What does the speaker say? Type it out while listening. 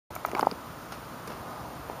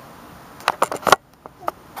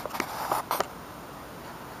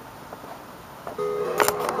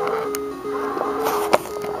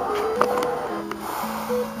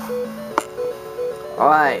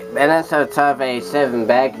Alright, episode Top 87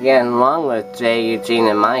 back again along with Jay, Eugene,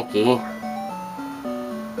 and Mikey.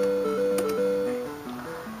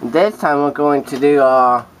 This time we're going to do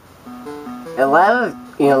our 11th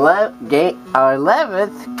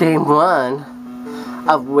game 1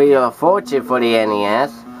 of Wheel of Fortune for the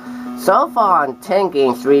NES. So far on 10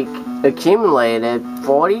 games we accumulated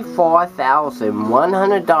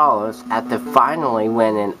 $44,100 after finally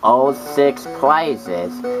winning all 6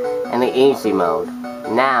 prizes in the easy mode.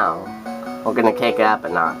 Now, we're gonna kick it up a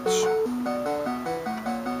notch.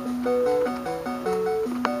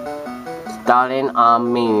 Starting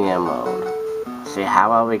on medium mode. See how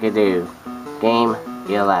well we can do. Game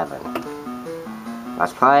 11.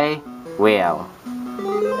 Let's play Wheel.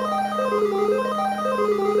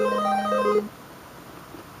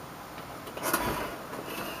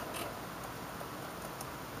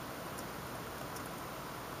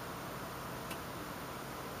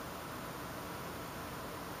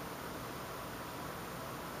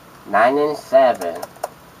 Nine and 7.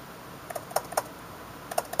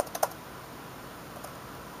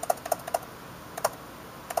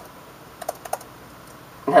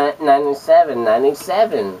 Nine and 7,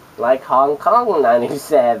 97, like Hong Kong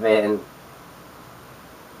 97.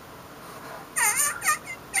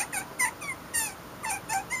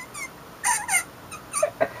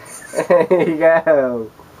 There you go.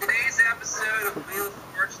 Today's episode of Wheel of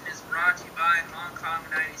Fortune is brought to you by Hong Kong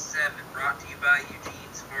 97, brought to you by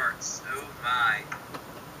Eugene Sparks. Oh my.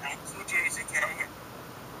 Thank you, JJK.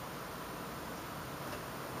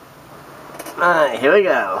 Alright, here we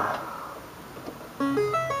go.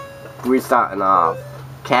 We're starting off.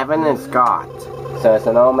 Kevin and Scott. So it's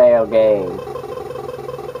an all-male game.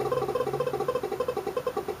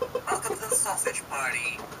 Welcome to the sausage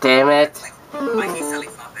party. Damn it. Mikey Silly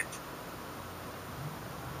Sausage.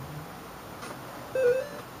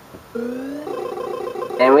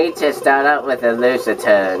 And we just start out with a loser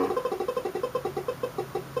turn.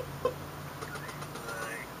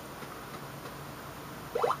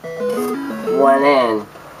 One in.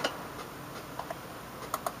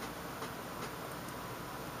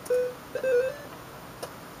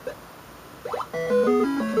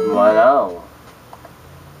 One oh.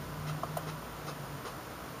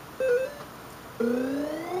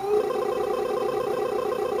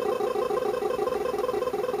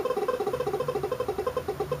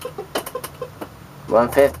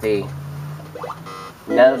 $150.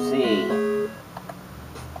 No C.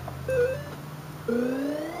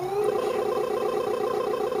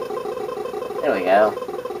 There we go.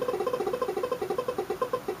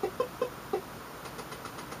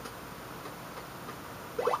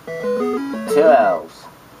 Two L's.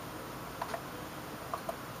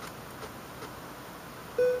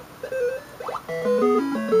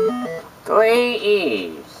 Three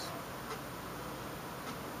E's.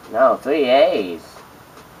 No, 3 A's.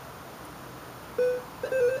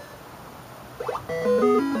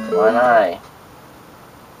 1 I.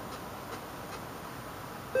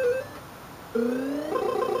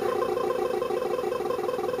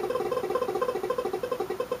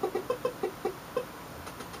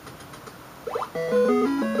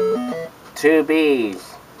 Two B's.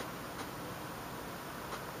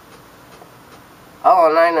 Oh,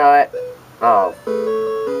 and I know it. Oh.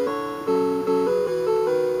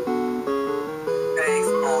 Hey,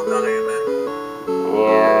 small diamond.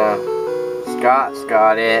 Yeah. Scott's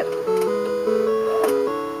got it.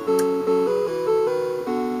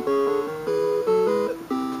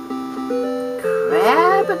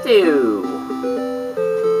 Crabadoo.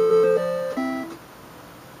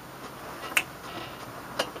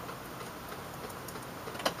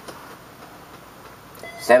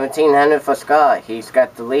 $1,700 for Scott. He's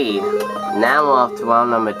got the lead. Now we're off to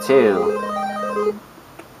round number 2.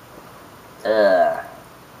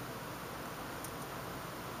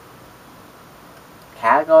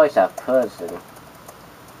 Categories of person.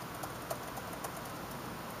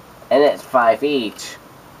 And it's 5 each.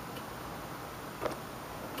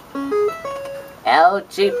 El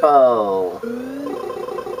Cheapo.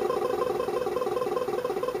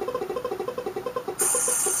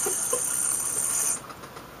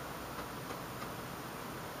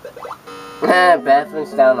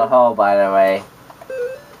 Bathroom's down the hall, by the way.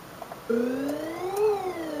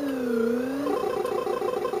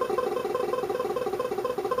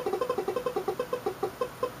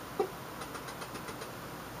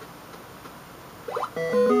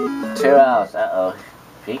 Two hours. Uh-oh.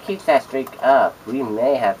 If he keeps that streak up, we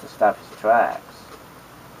may have to stop his tracks.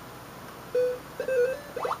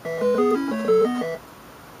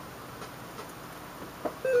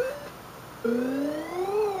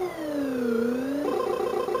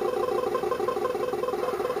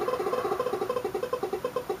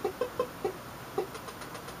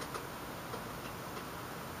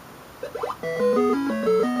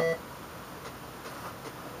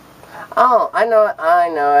 I know it, I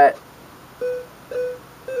know it.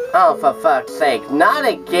 Oh, for fuck's sake, not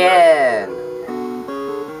again!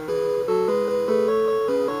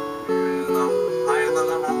 The higher the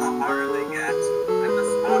level, the harder they get, and the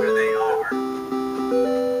smarter they are.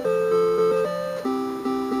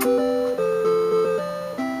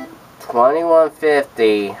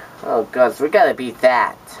 2150. Oh, gosh, we gotta beat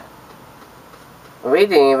that. We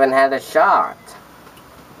didn't even have a shot.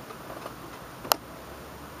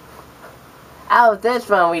 Out of this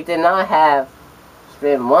one, we did not have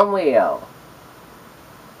spin one wheel.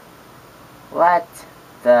 What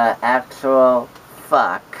the actual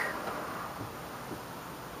fuck?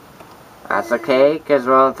 That's okay, because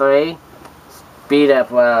we're on 3. Speed up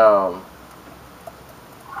round.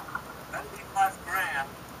 75 grand.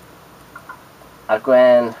 A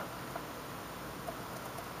grand.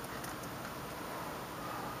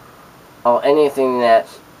 Or anything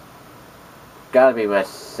that's gotta be with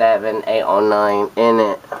 7, 8, or 9 in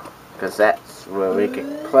it. Because that's where we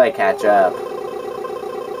could play catch up.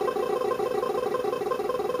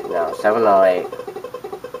 No, 7 or 8.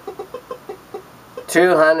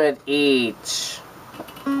 200 each.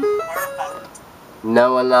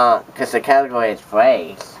 No, we're not. Because the category is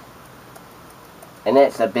phrase. And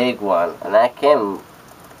it's a big one. And that can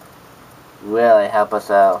really help us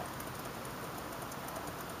out.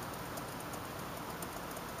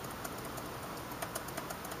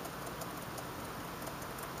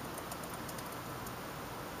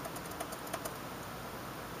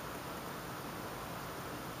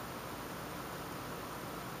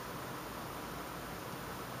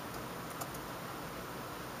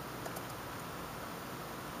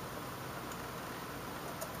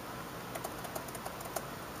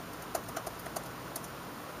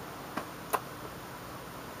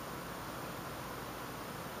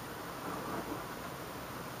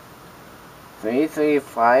 Three,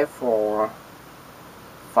 5, 4,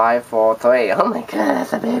 5, 4, 3. Oh my god,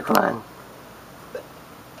 that's a big one.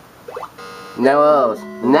 No O's.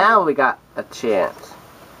 Now we got a chance.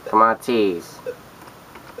 Come on, T's.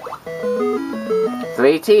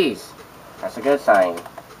 3 T's. That's a good sign.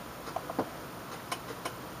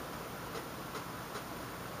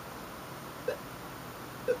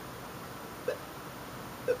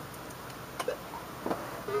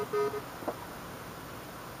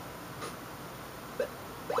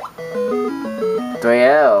 Three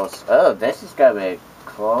L's. Oh, this is gonna be a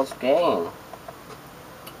close game.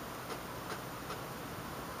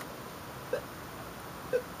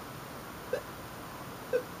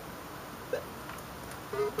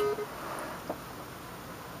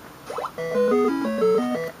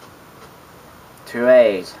 Two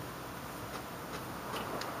A's.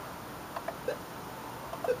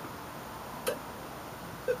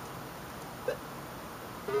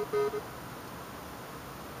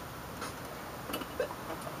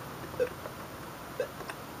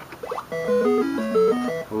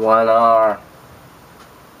 One R.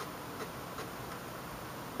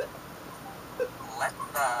 Let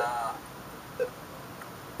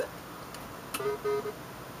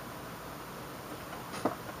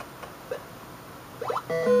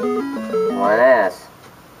One S.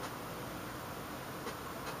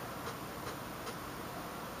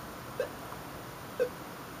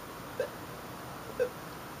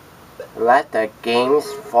 Let the games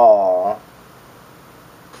fall.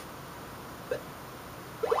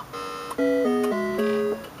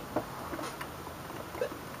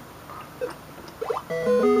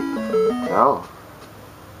 No.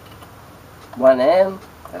 One M.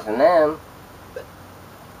 There's an M.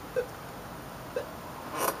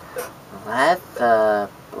 Let the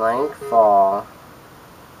blank fall.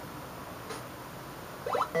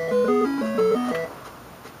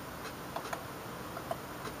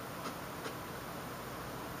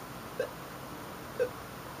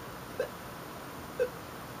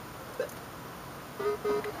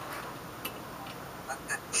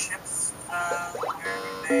 the chips fall where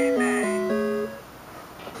they may.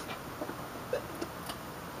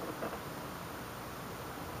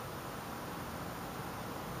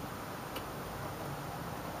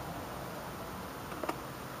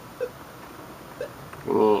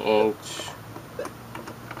 Give me H.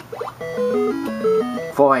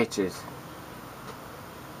 4 H's.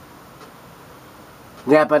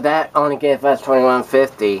 Yeah, but that only gave us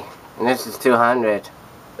 2150, and this is 200. How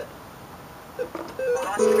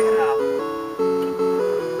much do we have?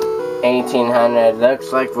 1800.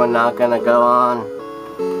 Looks like we're not gonna go on.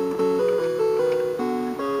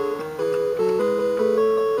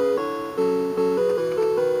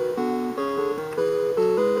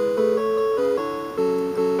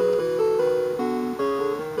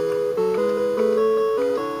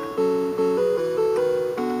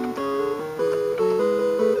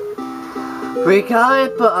 We got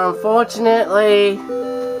it, but unfortunately,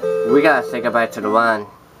 we gotta say goodbye to the one.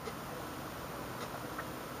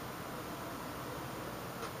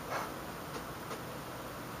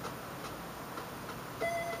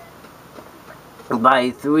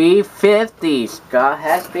 By 350, Scott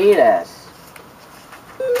has beat us.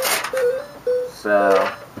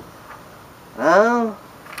 So, well,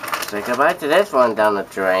 say goodbye to this one down the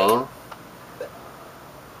drain.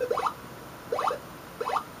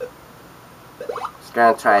 It's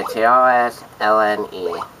gonna try TRS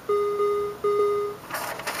LNE.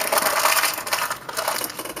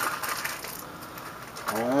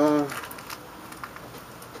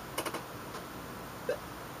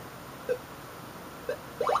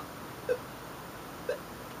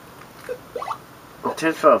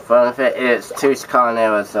 Just for fun of it, it's Tucson,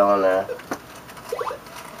 Arizona.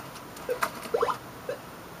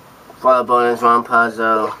 For the bonus one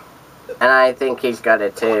puzzle. And I think he's got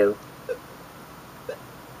it too.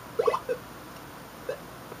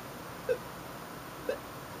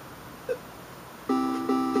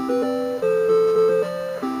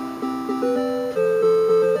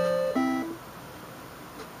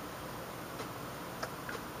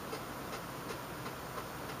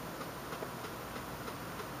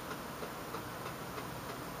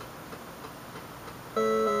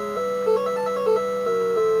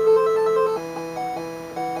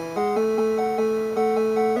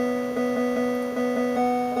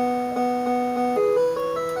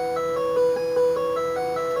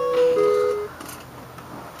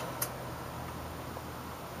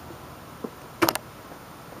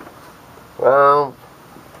 Well,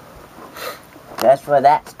 that's where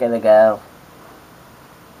that's gonna go.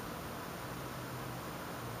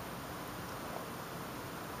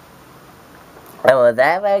 And with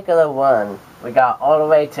that regular one, we got all the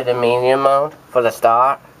way to the medium mode for the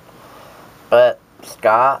start. But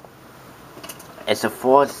Scott, it's a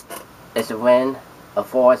force, it's a win, a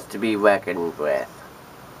force to be reckoned with.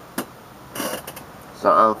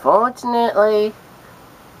 So unfortunately,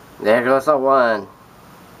 there goes a one.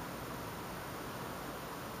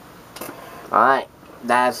 Alright,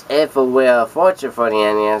 that's it for Wheel of Fortune for the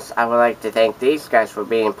NES. I would like to thank these guys for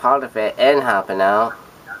being part of it and helping out.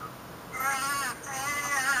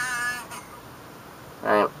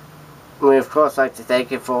 Alright, we of course like to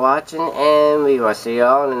thank you for watching, and we will see you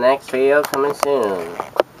all in the next video coming soon.